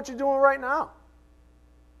about doing what you're doing right now?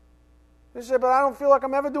 You say, but I don't feel like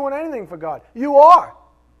I'm ever doing anything for God. You are.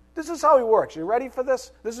 This is how he works. You ready for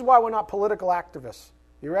this? This is why we're not political activists.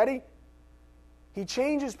 You ready? He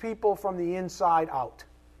changes people from the inside out.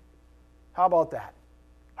 How about that?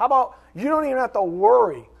 How about you don't even have to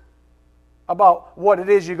worry about what it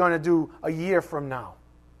is you're going to do a year from now.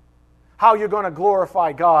 How you're going to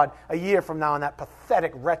glorify God a year from now in that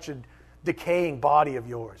pathetic, wretched, decaying body of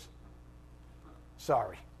yours.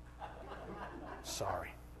 Sorry.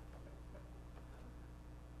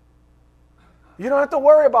 You don't have to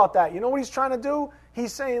worry about that. You know what he's trying to do?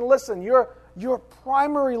 He's saying, listen, your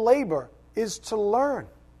primary labor is to learn.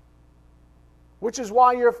 Which is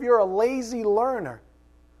why if you're a lazy learner,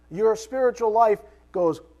 your spiritual life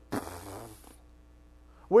goes.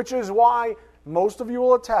 Which is why most of you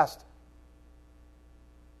will attest.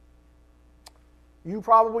 You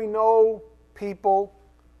probably know people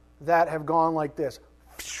that have gone like this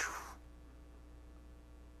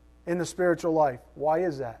in the spiritual life. Why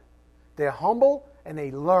is that? They're humble and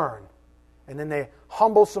they learn. And then they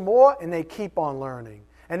humble some more and they keep on learning.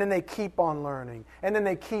 And then they keep on learning. And then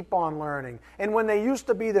they keep on learning. And when they used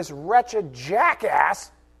to be this wretched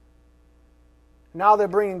jackass, now they're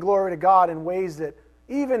bringing glory to God in ways that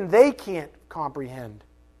even they can't comprehend.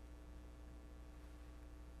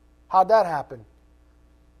 How'd that happen?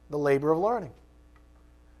 The labor of learning.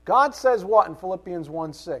 God says what in Philippians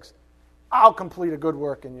 1:6? I'll complete a good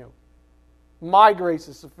work in you. My grace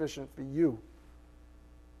is sufficient for you.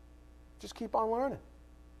 Just keep on learning.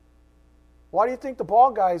 Why do you think the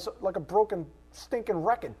bald guy is like a broken, stinking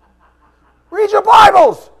wrecking? Read your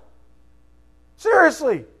Bibles!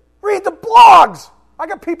 Seriously, read the blogs! I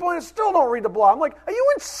got people in that still don't read the blog. I'm like, are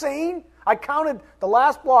you insane? I counted, the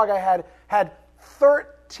last blog I had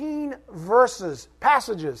 13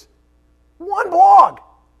 passages. One blog.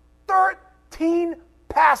 13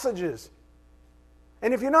 passages.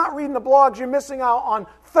 And if you're not reading the blogs, you're missing out on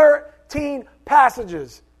 13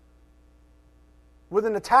 passages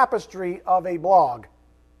within the tapestry of a blog.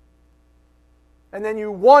 And then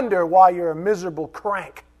you wonder why you're a miserable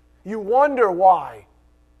crank. You wonder why.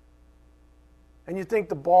 And you think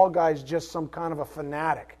the bald guy is just some kind of a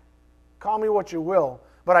fanatic. Call me what you will,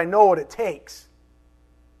 but I know what it takes.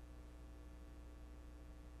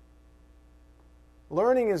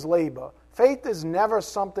 Learning is labor. Faith is never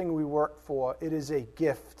something we work for. It is a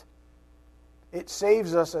gift. It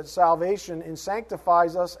saves us at salvation and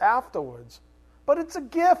sanctifies us afterwards. But it's a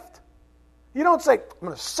gift. You don't say, I'm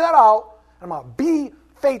going to set out and I'm going to be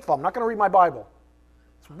faithful. I'm not going to read my Bible.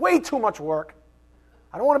 It's way too much work.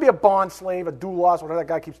 I don't want to be a bond slave, a doulos, whatever that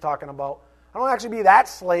guy keeps talking about. I don't want to actually be that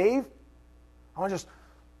slave. I want just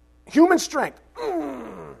human strength.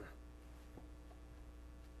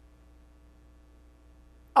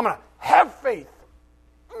 I'm going to have faith.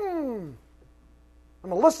 I'm going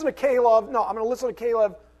to listen to Caleb. No, I'm going to listen to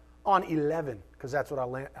Caleb on 11, because that's what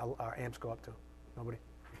our amps go up to. Nobody?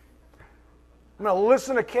 I'm going to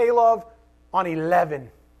listen to Caleb on 11.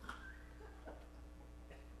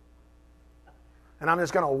 And I'm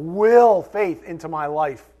just going to will faith into my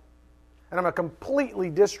life. And I'm going to completely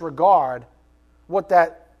disregard what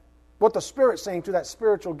the Spirit's saying to that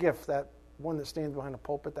spiritual gift, that one that stands behind the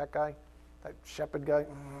pulpit, that guy, that shepherd guy.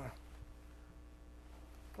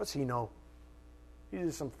 What's he know? He's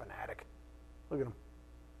just some fanatic. Look at him.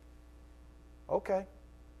 Okay.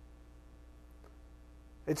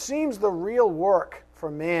 It seems the real work for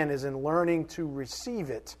man is in learning to receive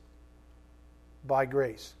it by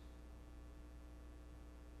grace.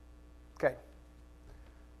 Okay.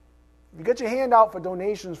 You get your hand out for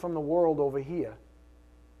donations from the world over here.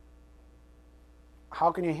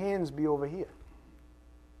 How can your hands be over here?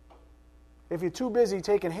 If you're too busy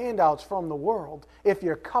taking handouts from the world, if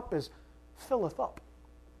your cup is filleth up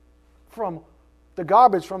from the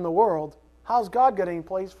garbage from the world, how's God got any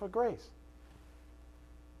place for grace?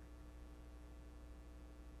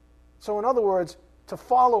 So in other words, to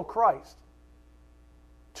follow Christ,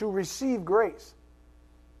 to receive grace,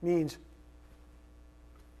 means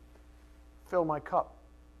fill my cup.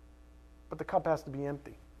 But the cup has to be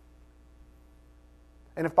empty.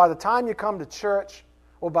 And if by the time you come to church,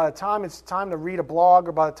 or by the time it's time to read a blog,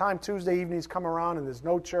 or by the time Tuesday evenings come around and there's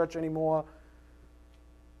no church anymore,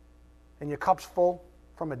 and your cup's full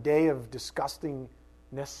from a day of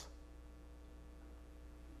disgustingness,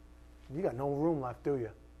 you got no room left, do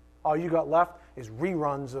you? All you got left is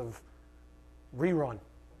reruns of Rerun.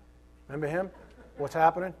 Remember him? What's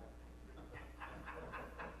happening?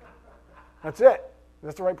 That's it.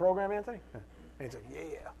 That's the right program, Anthony? And he's like,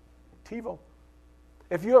 yeah, TiVo.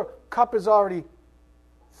 If your cup is already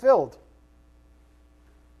filled,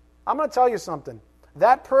 I'm going to tell you something.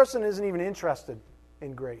 That person isn't even interested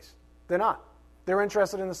in grace. They're not. They're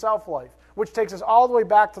interested in the self-life, which takes us all the way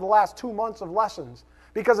back to the last 2 months of lessons.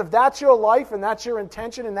 Because if that's your life and that's your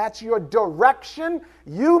intention and that's your direction,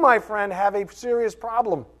 you, my friend, have a serious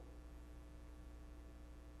problem.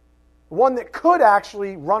 One that could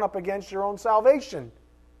actually run up against your own salvation.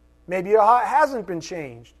 Maybe your heart hasn't been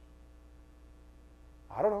changed.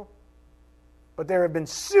 I don't know. But there have been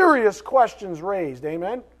serious questions raised.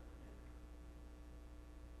 Amen?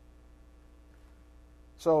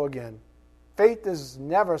 So again, faith is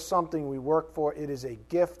never something we work for. It is a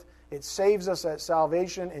gift. It saves us at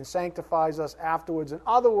salvation and sanctifies us afterwards. In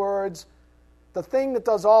other words, the thing that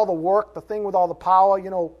does all the work, the thing with all the power,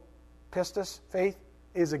 pistis, faith,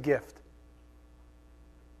 is a gift.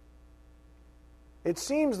 It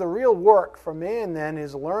seems the real work for man then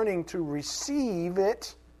is learning to receive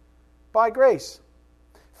it by grace.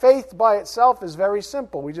 Faith by itself is very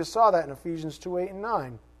simple. We just saw that in Ephesians 2:8 and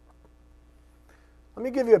 9. Let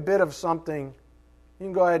me give you a bit of something. You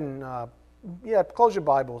can go ahead and, close your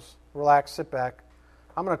Bibles. Relax, sit back.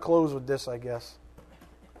 I'm going to close with this, I guess.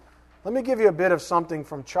 Let me give you a bit of something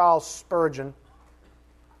from Charles Spurgeon.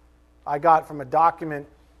 I got from a document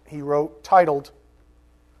he wrote titled,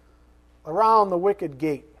 Around the Wicket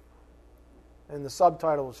Gate. And the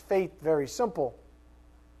subtitle is Faith Very Simple.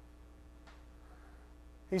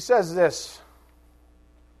 He says this,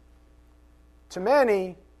 to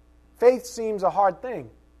many, faith seems a hard thing.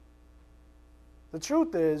 The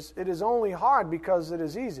truth is, it is only hard because it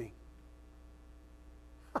is easy.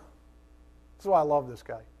 That's why I love this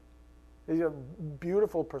guy. He's a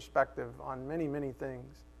beautiful perspective on many, many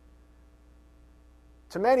things.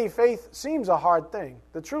 To many, faith seems a hard thing.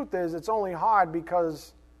 The truth is, it's only hard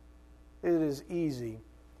because it is easy.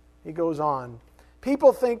 He goes on.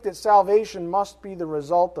 People think that salvation must be the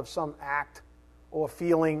result of some act or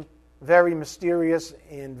feeling very mysterious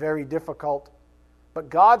and very difficult. But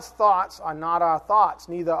God's thoughts are not our thoughts,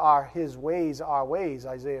 neither are His ways our ways,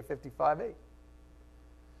 Isaiah 55:8.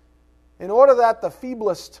 In order that the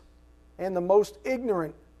feeblest and the most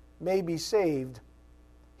ignorant may be saved,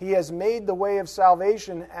 He has made the way of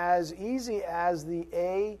salvation as easy as the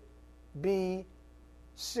A, B,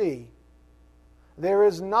 C. There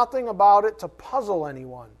is nothing about it to puzzle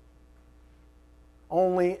anyone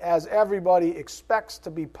Only as everybody expects to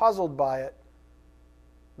be puzzled by it,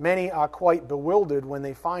 many are quite bewildered when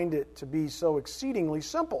they find it to be so exceedingly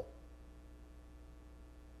simple.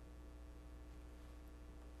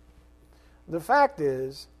 The fact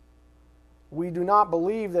is, we do not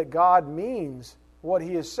believe that God means what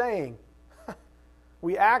He is saying.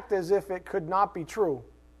 We act as if it could not be true.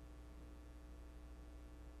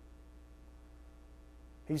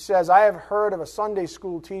 He says, I have heard of a Sunday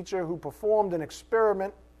school teacher who performed an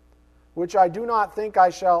experiment which I do not think I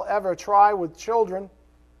shall ever try with children,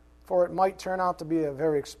 for it might turn out to be a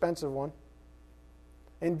very expensive one.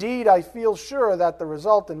 Indeed, I feel sure that the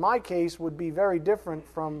result in my case would be very different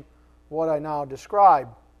from what I now describe.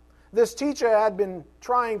 This teacher had been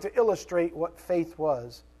trying to illustrate what faith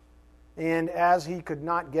was, and as he could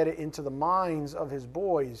not get it into the minds of his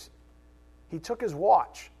boys, he took his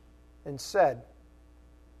watch and said,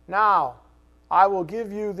 Now, I will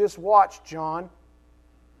give you this watch, John.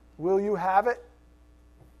 Will you have it?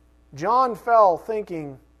 John fell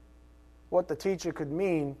thinking what the teacher could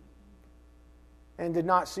mean and did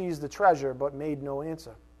not seize the treasure, but made no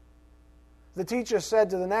answer. The teacher said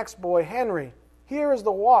to the next boy, Henry, here is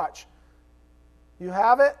the watch. You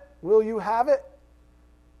have it? Will you have it?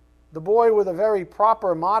 The boy, with a very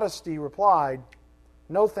proper modesty, replied,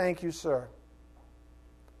 No, thank you, sir.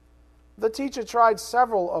 The teacher tried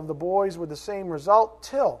several of the boys with the same result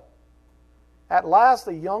till, at last,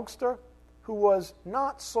 a youngster who was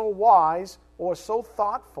not so wise or so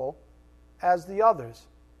thoughtful as the others,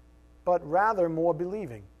 but rather more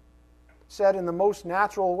believing, said in the most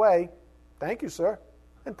natural way, Thank you, sir,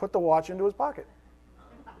 and put the watch into his pocket.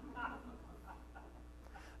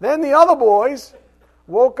 Then the other boys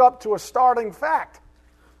woke up to a startling fact.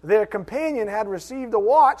 Their companion had received a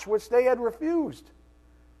watch which they had refused.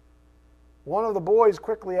 One of the boys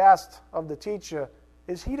quickly asked of the teacher,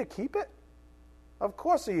 Is he to keep it? Of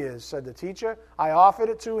course he is, said the teacher. I offered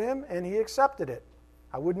it to him, and he accepted it.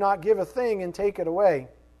 I would not give a thing and take it away.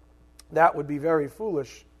 That would be very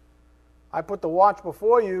foolish. I put the watch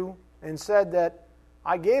before you and said that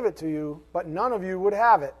I gave it to you, but none of you would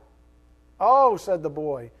have it. Oh, said the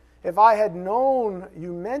boy, if I had known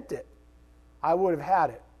you meant it, I would have had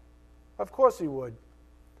it. Of course he would.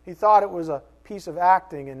 He thought it was a piece of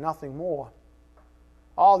acting and nothing more.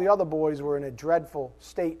 All the other boys were in a dreadful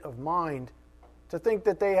state of mind to think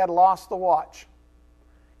that they had lost the watch.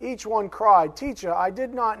 Each one cried, Teacher, I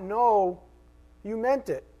did not know you meant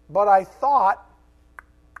it, but I thought.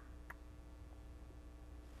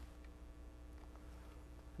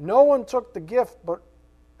 No one took the gift, but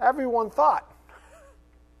everyone thought.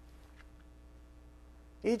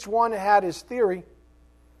 Each one had his theory,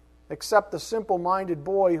 except the simple-minded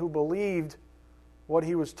boy who believed what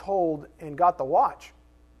he was told and got the watch.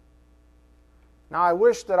 Now, I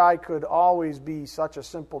wish that I could always be such a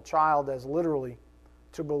simple child as literally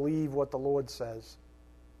to believe what the Lord says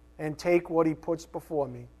and take what He puts before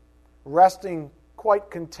me, resting quite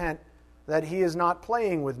content that He is not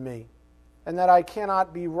playing with me and that I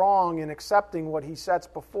cannot be wrong in accepting what He sets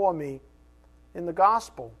before me in the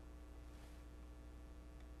gospel.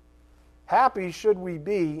 Happy should we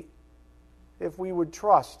be if we would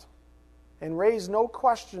trust and raise no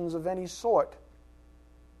questions of any sort.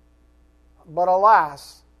 But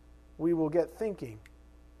alas, we will get thinking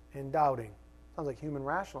and doubting. Sounds like human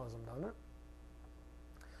rationalism, doesn't it?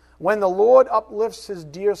 When the Lord uplifts His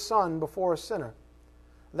dear Son before a sinner,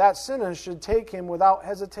 that sinner should take Him without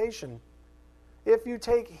hesitation. If you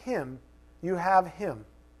take Him, you have Him,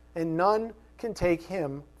 and none can take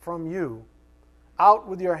Him from you. Out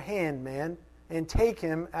with your hand, man, and take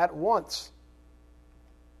Him at once.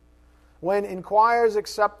 When inquirers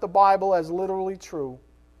accept the Bible as literally true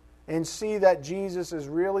and see that Jesus is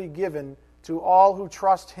really given to all who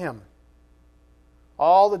trust Him,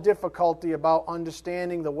 all the difficulty about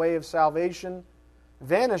understanding the way of salvation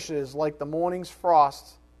vanishes like the morning's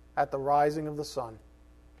frost at the rising of the sun.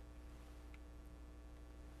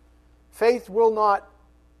 Faith will not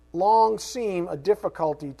long seem a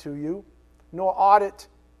difficulty to you, nor ought it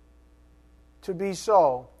to be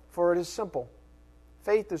so, for it is simple.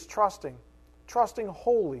 Faith is trusting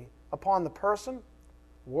wholly upon the person,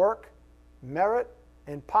 work, merit,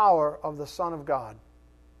 and power of the Son of God.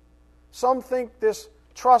 Some think this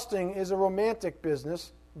trusting is a romantic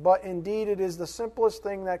business, but indeed it is the simplest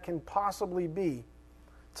thing that can possibly be.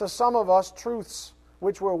 To some of us, truths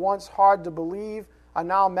which were once hard to believe are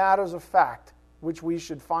now matters of fact, which we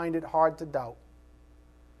should find it hard to doubt.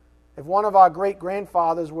 If one of our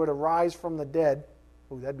great-grandfathers were to rise from the dead,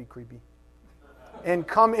 that'd be creepy, and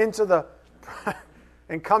come into the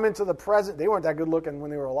present, they weren't that good looking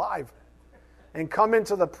when they were alive, and come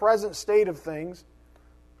into the present state of things,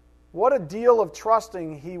 What a deal of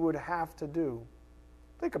trusting he would have to do.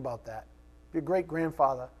 Think about that. If your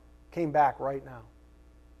great-grandfather came back right now,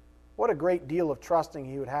 what a great deal of trusting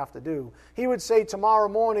he would have to do. He would say tomorrow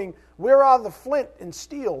morning, "Where are the flint and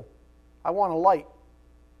steel? I want a light."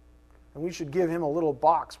 And we should give him a little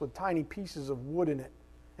box with tiny pieces of wood in it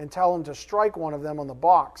and tell him to strike one of them on the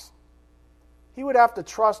box. He would have to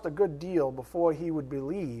trust a good deal before he would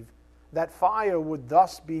believe that fire would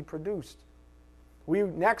thus be produced. We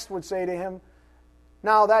next would say to him,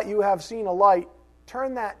 "Now that you have seen a light,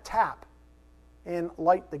 turn that tap and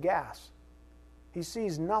light the gas." He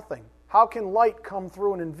sees nothing. How can light come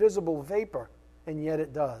through an invisible vapor? And yet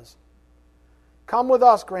it does. "Come with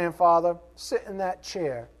us, grandfather. Sit in that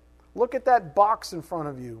chair. Look at that box in front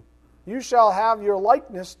of you. You shall have your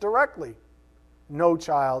likeness directly." "No,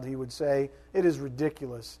 child," he would say, "it is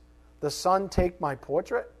ridiculous. The sun take my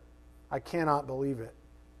portrait? I cannot believe it."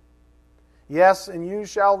 "Yes, and you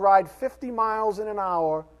shall ride 50 miles in an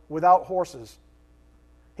hour without horses."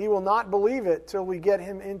 He will not believe it till we get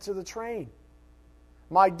him into the train.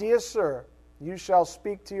 "My dear sir, you shall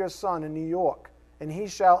speak to your son in New York, and he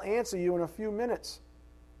shall answer you in a few minutes."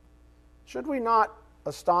 Should we not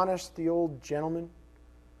astonish the old gentleman?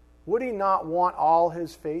 Would he not want all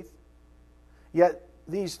his faith? Yet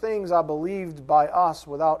these things are believed by us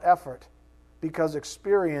without effort, because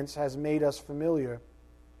experience has made us familiar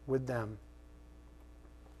with them.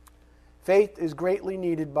 Faith is greatly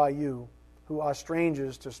needed by you who are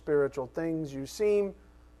strangers to spiritual things. You seem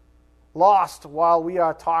lost while we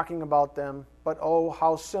are talking about them, but oh,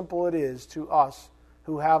 how simple it is to us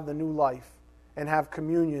who have the new life and have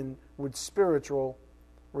communion with spiritual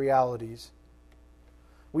realities.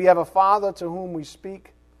 We have a Father to whom we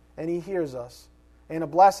speak, and He hears us, and a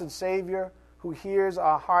blessed Savior who hears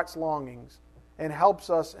our heart's longings and helps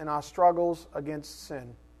us in our struggles against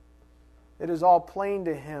sin. It is all plain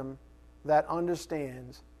to him that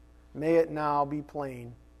understands. May it now be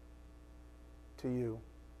plain to you.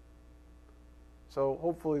 So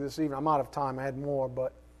hopefully this evening, I'm out of time, I had more,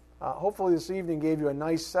 but hopefully this evening gave you a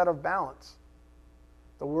nice set of balance.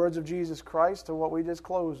 The words of Jesus Christ to what we just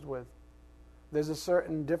closed with. There's a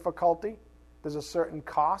certain difficulty, there's a certain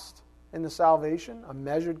cost in the salvation, a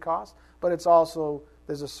measured cost, but it's also,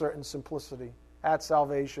 there's a certain simplicity at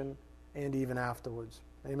salvation and even afterwards.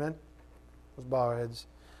 Amen? Let's bow our heads.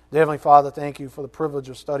 Dear Heavenly Father, thank you for the privilege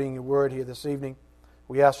of studying your word here this evening.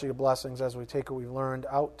 We ask for your blessings as we take what we've learned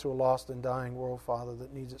out to a lost and dying world, Father,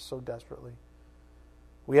 that needs it so desperately.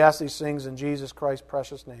 We ask these things in Jesus Christ's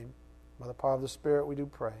precious name. By the power of the Spirit we do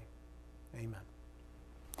pray. Amen.